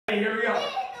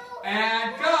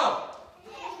And go.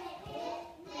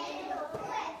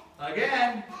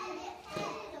 Again.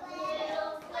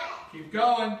 Keep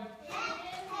going.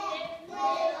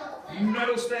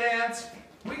 Middle stance.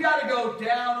 We got to go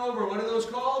down over. What are those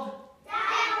called?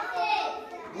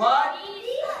 What?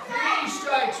 V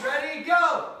strikes. Ready?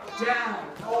 Go. Down,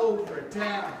 over,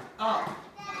 down, up.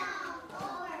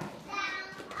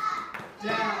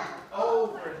 Down,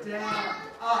 over, down,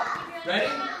 up.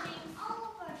 Ready?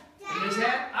 In this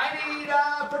hand, I need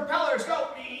propellers. Go.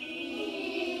 Let's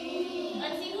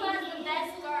see who has the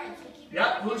best guard.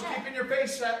 Yep, who's keeping your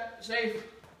face safe?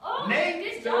 Oh,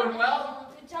 Nate, doing well.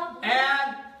 Good job.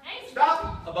 And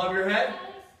stop above your head.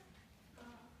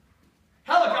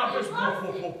 Helicopters.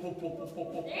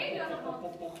 There you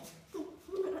go.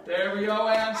 There we go,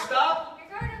 and stop.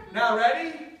 Now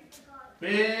ready?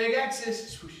 Big X's.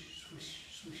 Swoosh, swoosh,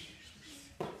 swoosh,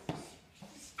 swoosh.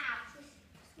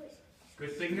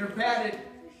 Good thing you're padded.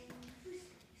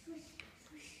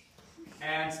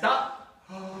 And stop.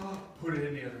 Put it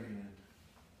in the other hand.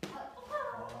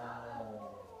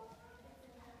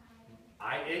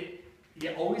 You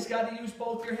always got to use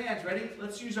both your hands. Ready?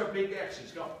 Let's use our big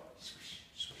X's. Go. Swish,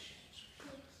 swish, swish.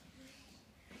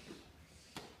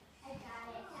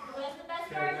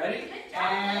 Okay, ready?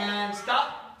 And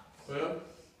stop. Boom.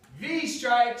 V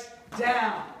strikes.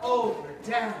 Down, over,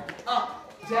 down,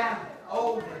 up, down,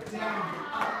 over, down,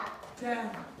 up,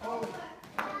 down, over.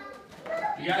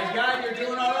 You guys got it? You're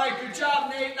doing all right. Good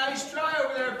job, Nate. Nice try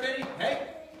over there, Finny. Hey,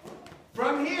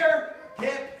 from here,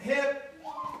 hip, hip.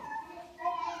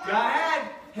 Got it?